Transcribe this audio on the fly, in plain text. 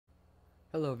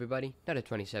Hello everybody,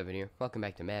 Nutter27 here. Welcome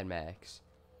back to Mad Max.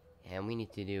 And we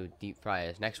need to do Deep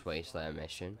Fry's next Wasteland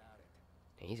mission.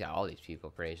 And he's got all these people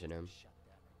praising him.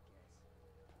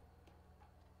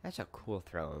 That's a cool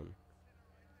throne.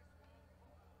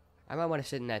 I might want to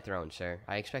sit in that throne, sir.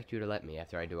 I expect you to let me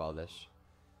after I do all this.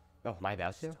 Oh, am I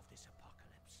about to? Of this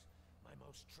apocalypse, my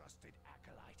most trusted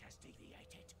acolyte has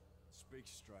deviated. Speak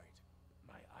straight.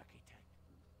 My architect,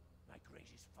 my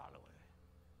greatest follower.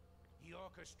 He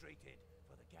orchestrated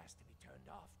for the gas to be turned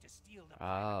off to steal the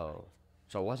Oh.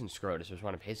 So it wasn't Scrotus, it was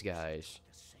one of his guys.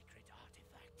 the sacred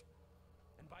artifact.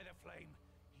 And by the flame,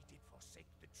 he did forsake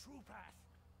the true path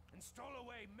and stole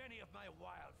away many of my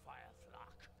wildfire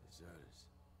flock.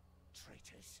 Deserters.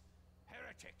 Traitors,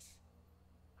 heretics.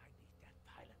 I need that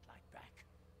pilot light back.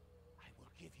 I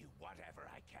will give you whatever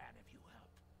I can if you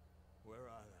help. Where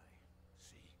are they?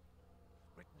 See,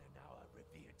 written in our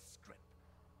revered script.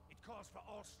 It calls for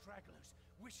all stragglers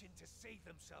wishing to save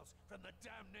themselves from the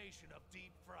damnation of Deep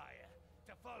Fryer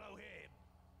to follow him.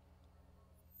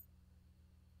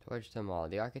 Towards them all.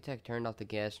 The architect turned off the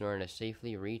gas in order to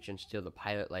safely reach and steal the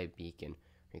pilot light beacon.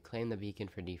 Reclaim the beacon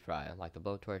for Deep Fry, like the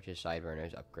blowtorch's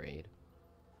sideburners upgrade.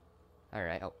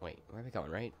 Alright, oh wait, where are we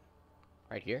going, right?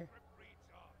 Right here? Script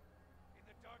reads on. In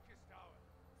the darkest hour,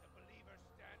 the believer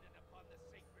standing upon the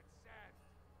sacred sand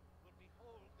will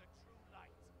behold the true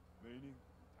light. Meaning?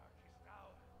 Darkest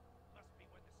hour must be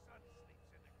when the sun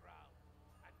sleeps in the ground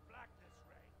and blackness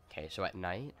reigns. Okay, so at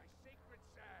night? By sacred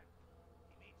sand,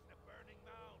 he means the burning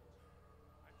mound.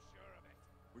 I'm sure of it.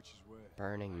 Which is where?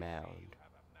 Burning I see mound. you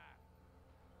have a map.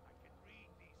 I can read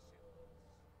these symbols.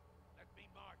 Let me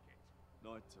mark it.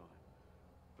 Nighttime.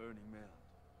 Burning mound.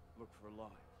 Look for a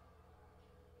light.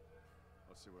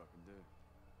 I'll see what I can do.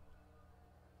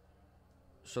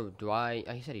 So do I...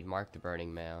 He said he'd mark the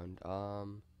burning mound.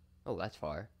 Oh, that's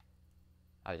far.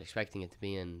 I was expecting it to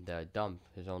be in the dump,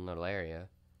 his own little area.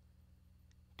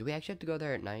 Do we actually have to go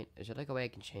there at night? Is there like a way I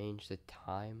can change the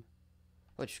time?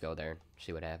 We'll just go there and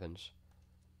see what happens.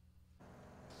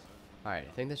 Alright,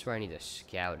 I think this is where I need to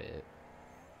scout it.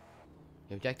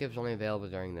 The objective is only available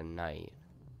during the night.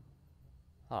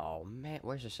 Oh man,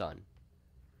 where's the sun?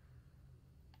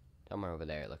 Somewhere over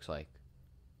there, it looks like.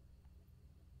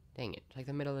 Dang it, it's like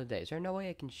the middle of the day. Is there no way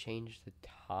I can change the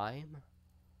time?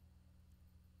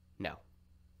 No.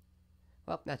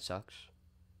 Well, that sucks.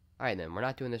 Alright then, we're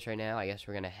not doing this right now. I guess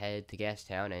we're gonna head to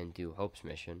Gastown and do Hope's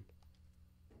mission.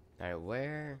 Alright,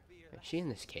 where... Is she in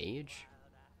this cage?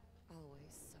 Always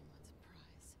someone's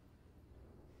prize.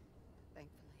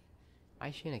 Thankfully. Why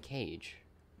is she in a cage?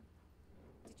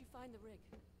 Did you find the rig?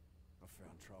 I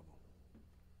found trouble.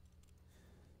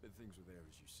 But things were there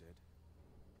as you said.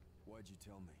 Why'd you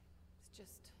tell me? It's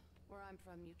just where I'm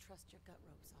from, you trust your gut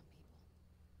ropes on people.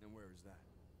 And where is that?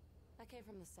 I came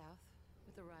from the south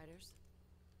with the riders.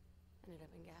 Ended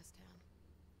up in Gastown.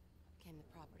 Became the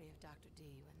property of Dr. D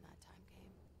when that time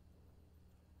came.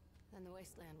 Then the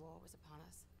Wasteland War was upon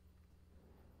us.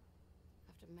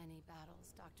 After many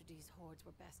battles, Dr. D's hordes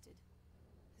were bested.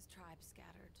 His tribe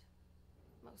scattered.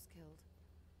 Most killed.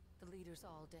 The leaders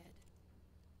all dead.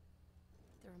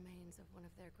 The remains of one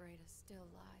of their greatest still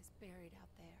lies buried out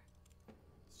there.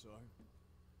 So?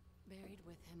 Buried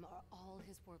with him are all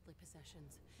his worldly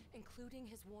possessions, including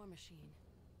his war machine.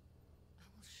 I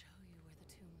will show you where the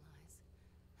tomb lies.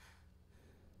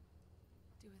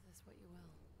 Do with this what you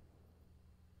will.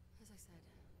 As I said,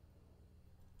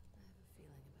 I have a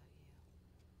feeling about you.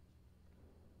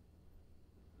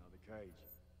 Another cage.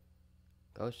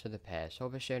 Goes to the past.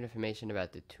 Hope has shared information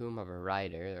about the tomb of a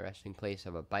rider, the resting place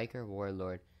of a biker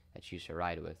warlord that she used to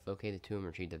ride with. Locate the tomb,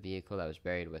 retrieve the vehicle that was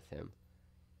buried with him.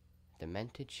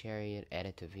 Demented chariot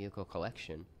added to vehicle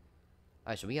collection.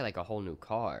 Alright, so we get like a whole new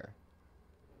car.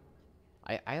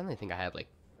 I only think I have like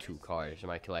 2 cars in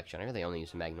my collection. I really only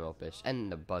use the Magnum Opus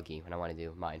and the buggy when I want to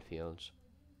do minefields.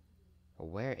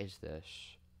 Where is this?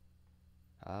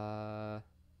 Is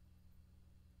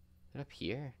it up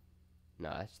here? No,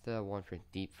 that's the one for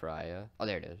Deep Fryer. Oh,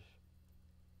 there it is.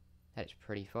 That is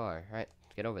pretty far. Alright,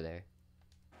 let's get over there.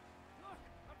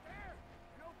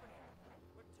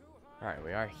 Alright,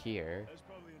 we are here. There's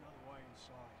probably another way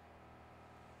inside.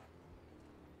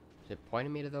 Is it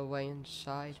pointing me to the way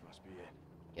inside? This must be it.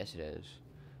 Yes, it is.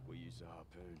 We'll use the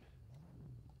harpoon.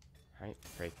 Alright,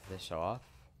 break this off.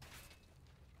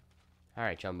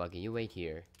 Alright, John Buggy, you wait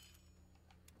here.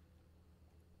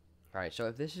 Alright, so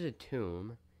if this is a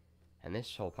tomb, and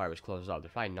this whole part was closed off,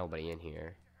 there's probably nobody in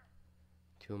here.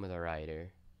 Tomb of the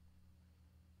Rider.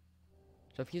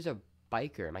 So if he's a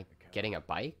biker, am I getting a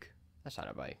bike? That's not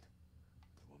a bike.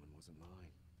 The woman wasn't mine.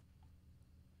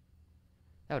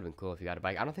 That would have been cool if you got a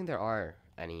bike. I don't think there are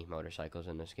any motorcycles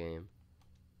in this game.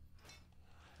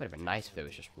 Would have been nice if there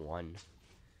was just one.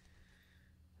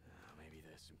 Maybe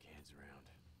there's some cans around.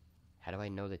 How do I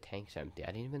know the tank's empty?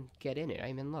 I didn't even get in it. I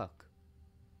didn't even look.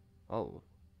 Oh.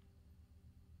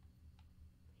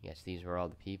 Yes, these were all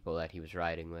the people that he was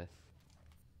riding with.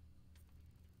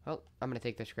 Well, I'm gonna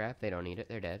take the scrap. They don't need it.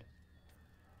 They're dead.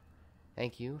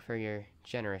 Thank you for your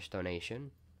generous donation.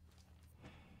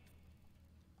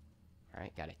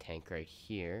 Alright, got a tank right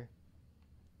here.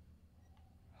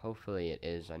 Hopefully it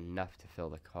is enough to fill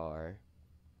the car.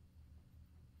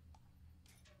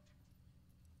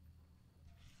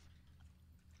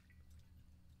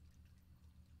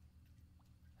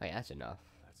 Oh yeah, that's enough.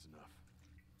 That's enough.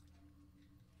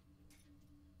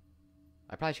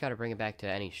 I probably just gotta bring it back to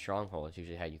any strongholds,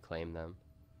 usually how you claim them.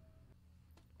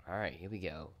 Alright, here we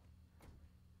go.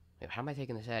 Wait, how am I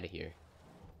taking this out of here?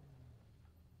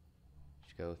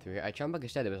 Just go through here. Chumbuck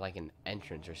said there was like an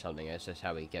entrance or something. That's just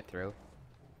how we get through.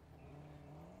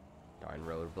 Darn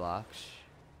roadblocks.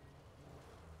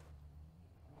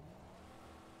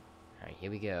 Alright, here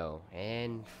we go.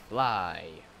 And fly.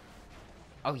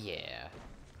 Oh yeah.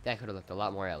 That could have looked a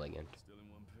lot more elegant. Still in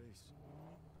one piece.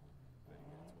 Better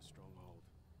get into a stronghold.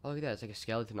 Oh, look at that. It's like a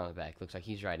skeleton on the back. Looks like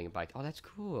he's riding a bike. Oh, that's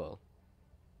cool.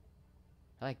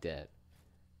 I like that.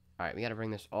 Alright, we gotta bring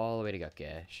this all the way to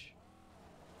Gutgash.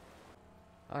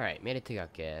 Alright, made it to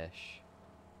Gutgash.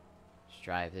 Let's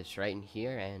drive this right in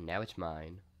here, and now it's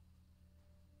mine.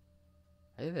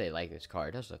 I really like this car.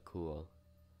 It does look cool.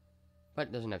 But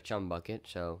it doesn't have chum bucket,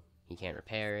 so he can't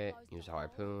repair it, use a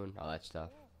harpoon, all that stuff.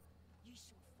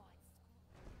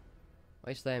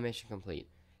 Wasteland mission complete.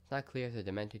 It's not clear if the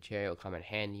Demented Chariot will come in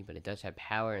handy, but it does have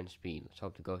power and speed. Let's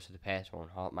hope the Ghost of the Past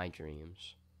won't haunt my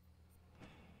dreams.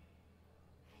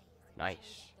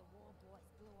 Nice.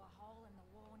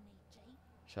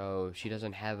 So, she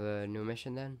doesn't have a new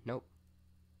mission then? Nope.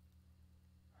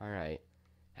 Alright.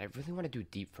 I really want to do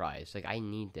deep fries. Like, I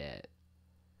need that.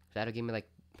 That'll give me, like,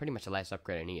 pretty much the last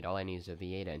upgrade I need. All I need is a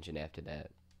V8 engine after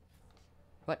that.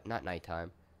 But, not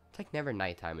nighttime. It's like never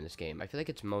nighttime in this game. I feel like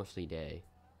it's mostly day.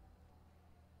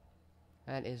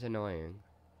 That is annoying.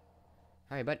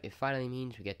 Alright, but it finally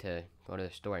means we get to go to the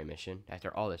story mission.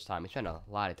 After all this time. We spent a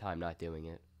lot of time not doing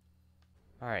it.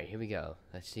 Alright, here we go.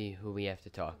 Let's see who we have to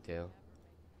talk to.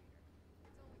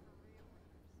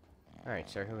 Alright,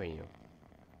 sir, who are you?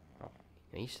 Oh,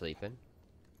 he's sleeping.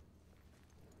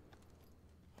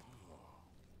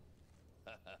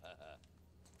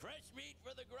 Fresh meat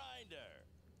for the grinder.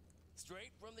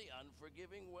 Straight from the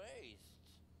unforgiving wastes.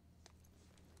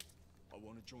 I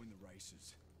want to join the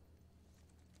races.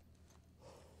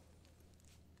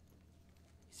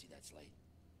 You see that slate?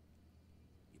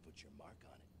 You put your mark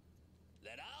on it.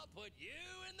 Then I'll put you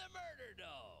in the murder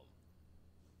dome.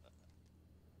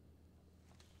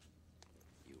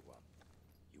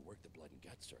 You work the blood and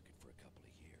gut circuit for a couple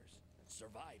of years.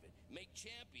 Survive it, make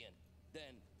champion.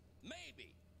 Then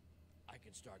maybe I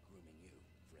can start grooming you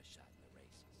for a shot in the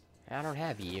races. I don't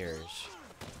have years.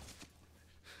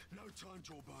 No time,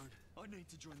 Jawbone. I need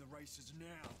to join the races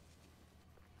now.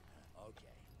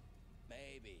 Okay.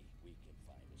 Maybe we can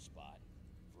find a spot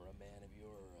for a man of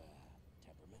your,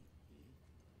 temperament. Hmm?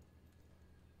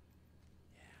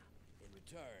 Yeah. In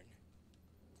return,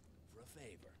 for a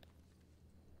favor.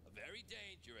 A very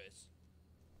dangerous,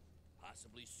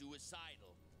 possibly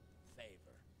suicidal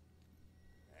favor.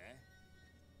 Huh?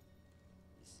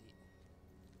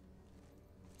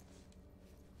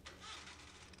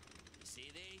 You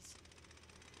see these?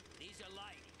 These are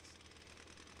lightings.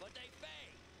 But they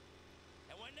fade.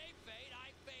 And when they fade,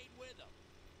 I fade with them.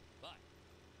 But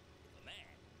if a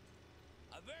man,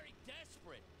 a very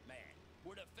desperate man,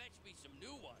 were to fetch me some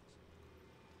new ones,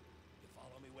 you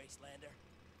follow me, Wastelander?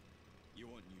 You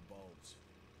want new bulbs?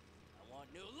 I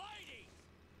want new lightings!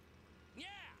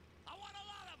 Yeah! I want a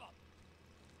lot of them!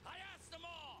 I asked them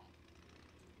all!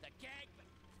 The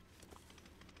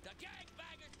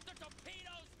gangbangers, the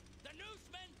torpedoes, the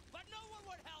newsmen, but no one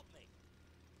would help me!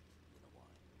 You know why?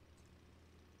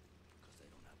 Because they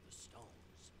don't have the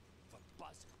stones for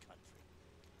Buzzard Country.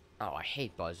 Oh, I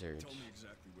hate buzzards. Tell me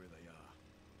exactly where they are.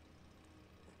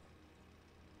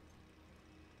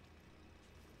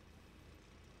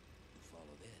 You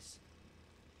follow this,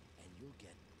 and you'll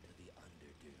get to the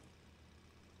Underdune.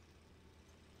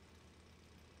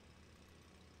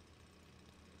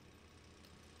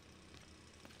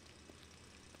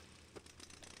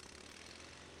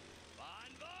 Bon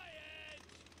voyage!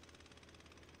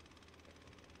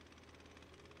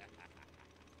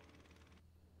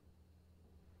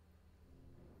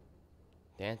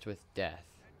 Dance with Death.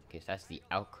 Okay, so that's the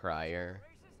Outcrier.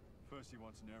 First he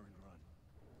wants an errand run.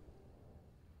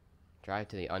 Drive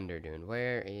to the Underdune.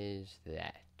 Where is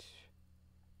that?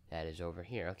 That is over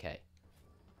here. Okay.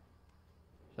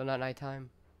 Still not nighttime?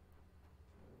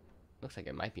 Looks like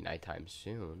it might be nighttime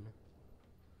soon.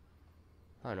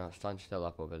 Oh no, sun's still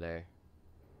up over there.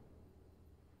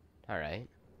 Alright.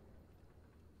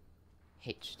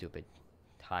 Hate stupid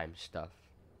time stuff.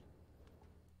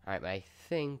 Alright, but I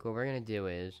think what we're gonna do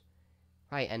is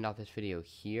probably end off this video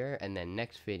here, and then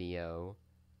next video,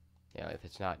 you know, if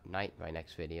it's not night by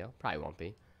next video, probably won't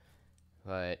be.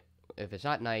 But if it's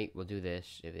not night, we'll do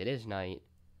this. If it is night,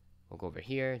 we'll go over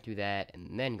here, do that,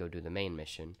 and then go do the main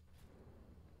mission.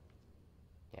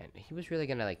 And he was really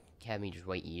gonna, like, have me just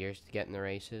wait years to get in the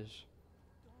races.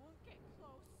 Don't get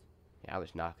close. Yeah, I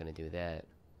was not gonna do that.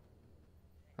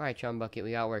 Alright, Chum Bucket,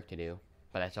 we got work to do.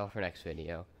 But that's all for next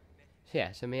video. So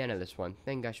yeah, so the end of this one.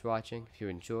 Thank you guys for watching. If you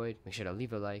enjoyed, make sure to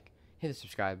leave a like, hit the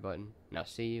subscribe button, and I'll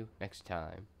see you next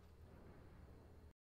time.